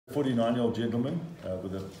49-year-old gentleman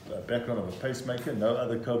with a background of a pacemaker, no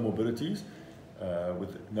other comorbidities,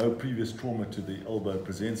 with no previous trauma to the elbow,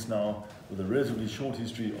 presents now with a relatively short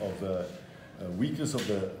history of weakness of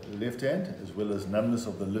the left hand as well as numbness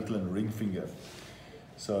of the little and ring finger.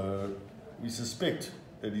 So we suspect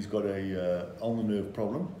that he's got a ulnar nerve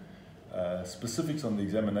problem. Specifics on the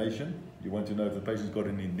examination: you want to know if the patient's got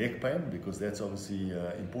any neck pain, because that's obviously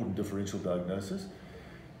important differential diagnosis.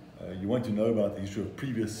 You want to know about the history of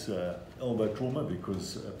previous elbow trauma,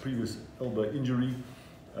 because previous elbow injury,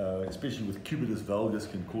 especially with cubitus valgus,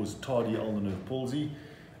 can cause tardy ulnar nerve palsy.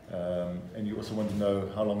 And you also want to know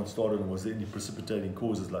how long it started and was there any precipitating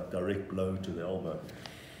causes like direct blow to the elbow.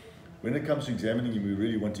 When it comes to examining him, we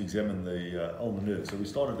really want to examine the ulnar nerve. So we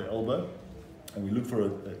start at the elbow and we look for a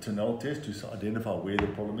Tinel test to identify where the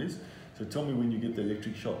problem is. So tell me when you get the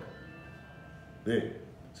electric shock. There.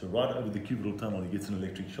 So right over the cubital tunnel, he gets an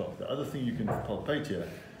electric shock. The other thing you can palpate here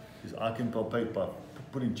is I can palpate by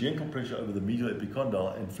putting gentle pressure over the medial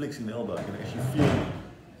epicondyle and flexing the elbow. I can actually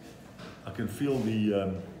feel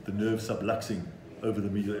the nerve subluxing over the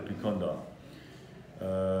medial epicondyle.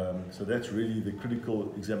 So that's really the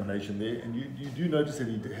critical examination there. And you do notice that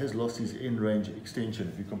he has lost his end range extension.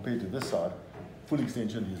 If you compare to this side, full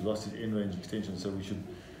extension, he's lost his end range extension. So we should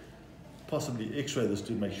possibly x-ray this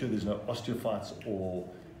to make sure there's no osteophytes or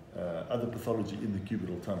other pathology in the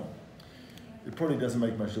cubital tunnel. It probably doesn't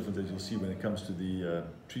make much difference, as you'll see when it comes to the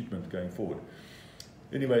treatment going forward.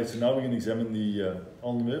 Anyway, so now we're going to examine the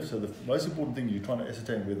ulnar nerve. So the most important thing, you're trying to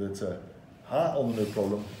ascertain whether it's a high ulnar nerve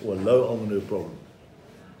problem or a low ulnar nerve problem.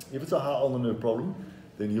 If it's a high ulnar nerve problem,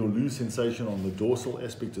 then you'll lose sensation on the dorsal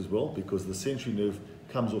aspect as well, because the sensory nerve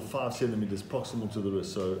comes off 5 centimeters proximal to the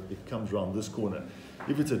wrist, so it comes around this corner.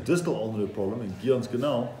 If it's a distal ulnar nerve problem in Guillen's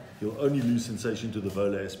canal, you'll only lose sensation to the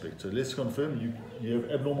volar aspect. So let's confirm you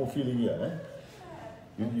have abnormal feeling here,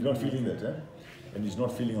 eh? You're not feeling that, eh? And he's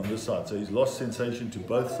not feeling on this side. So he's lost sensation to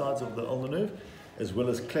both sides of the ulnar nerve, as well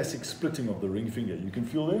as classic splitting of the ring finger. You can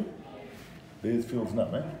feel there? There it feels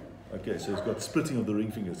numb, eh? Okay, so he's got splitting of the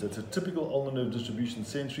ring fingers. That's a typical ulnar nerve distribution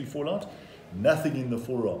sensory fallout. Nothing in the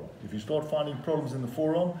forearm. If you start finding problems in the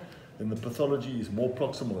forearm, then the pathology is more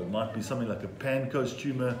proximal. It might be something like a Pancoast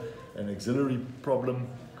tumor, an axillary problem,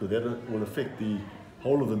 because that will affect the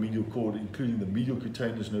whole of the medial cord, including the medial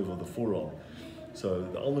cutaneous nerve of the forearm. So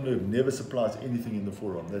the ulnar nerve never supplies anything in the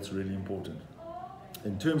forearm. That's really important.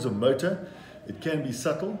 In terms of motor, it can be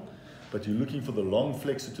subtle, but you're looking for the long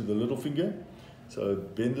flexor to the little finger. So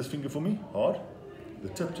bend this finger for me, hard. The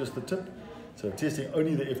tip, just the tip. So testing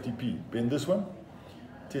only the FTP. Bend this one.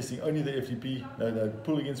 Testing only the FTP. No,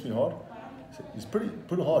 pull against me hard. So it's pretty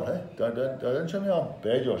hard, eh? Don't show me how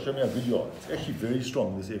bad you are, show me how good you are. It's actually very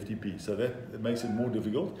strong, this FTP. So that makes it more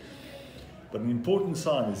difficult. But an important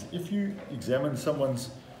sign is if you examine someone's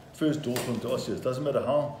first dorsal interosseous, doesn't matter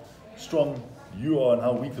how strong you are and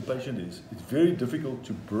how weak the patient is, it's very difficult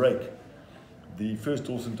to break the first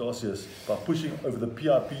dorsal interosseous by pushing over the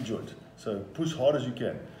PIP joint. So push hard as you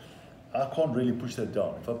can. I can't really push that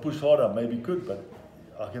down. If I push harder, I maybe could, but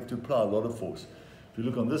I have to apply a lot of force. If you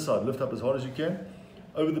look on this side, lift up as hard as you can.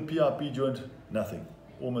 Over the PIP joint, nothing.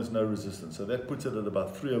 Almost no resistance. So that puts it at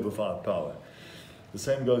about 3/5 power. The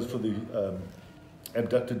same goes for the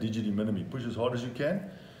abductor digiti minimi. Push as hard as you can.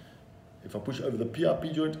 If I push over the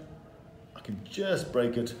PIP joint, I can just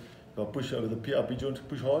break it. If I push over the PIP joint,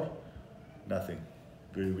 push hard, nothing.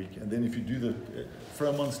 Very weak. And then if you do the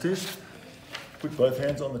Frohman's test, put both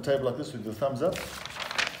hands on the table like this with the thumbs up.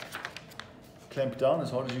 Clamp down as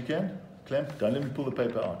hard as you can. Clamp. Don't let me pull the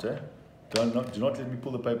paper out, eh? Do not let me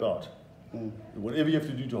pull the paper out. Whatever you have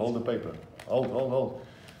to do to hold the paper. Hold.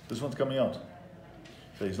 This one's coming out.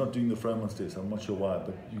 So he's not doing the Frohman's test. I'm not sure why,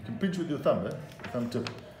 but you can pinch with your thumb, eh? The thumb tip.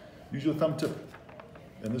 Use your thumb tip.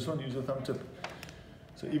 And this one, use your thumb tip.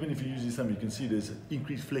 So even if you use your thumb, you can see there's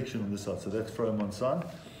increased flexion on this side. So that's Frohman's sign.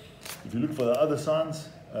 If you look for the other signs,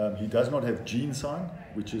 he does not have gene sign,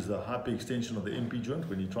 which is the hyperextension of the MP joint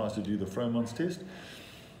when he tries to do the Frohman's test.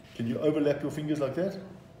 Can you overlap your fingers like that?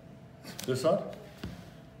 This side?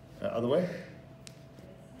 Other way?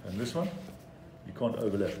 And this one? You can't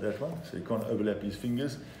overlap that one, so you can't overlap his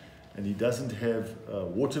fingers. And he doesn't have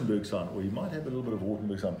Wartenberg sign, or he might have a little bit of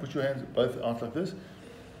Wartenberg sign. Put your hands both out like this.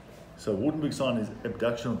 So Wartenberg sign is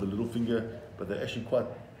abduction of the little finger, but they're actually quite,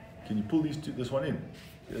 can you pull this one in?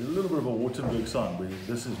 There's a little bit of a Wartenberg sign where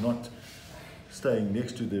this is not staying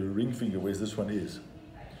next to the ring finger, whereas this one is.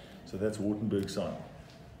 So that's Wartenberg sign.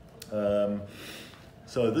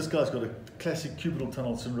 So this guy's got a classic cubital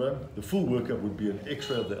tunnel syndrome. The full workup would be an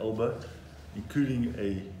x-ray of the elbow, including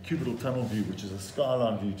a cubital tunnel view, which is a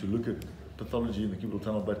skyline view to look at pathology in the cubital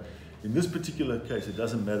tunnel. But In this particular case, it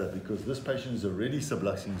doesn't matter because this patient is already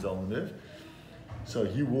subluxing his ulnar nerve, so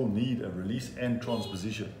he will need a release and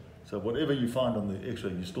transposition. So whatever you find on the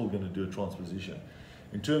x-ray, you're still going to do a transposition.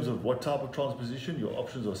 In terms of what type of transposition, your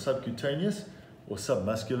options are subcutaneous or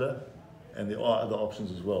submuscular, and there are other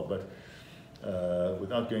options as well, but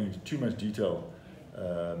without going into too much detail,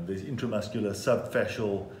 there's intramuscular,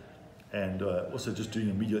 subfascial, and also just doing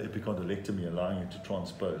a medial epicondylectomy, allowing it to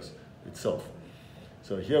transpose itself.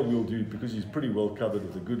 So here we'll do, because he's pretty well covered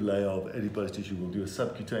with a good layer of adipose tissue, we'll do a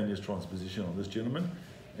subcutaneous transposition on this gentleman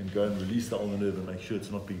and go and release the ulnar nerve and make sure it's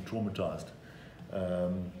not being traumatized.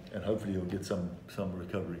 And hopefully he'll get some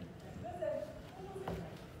recovery.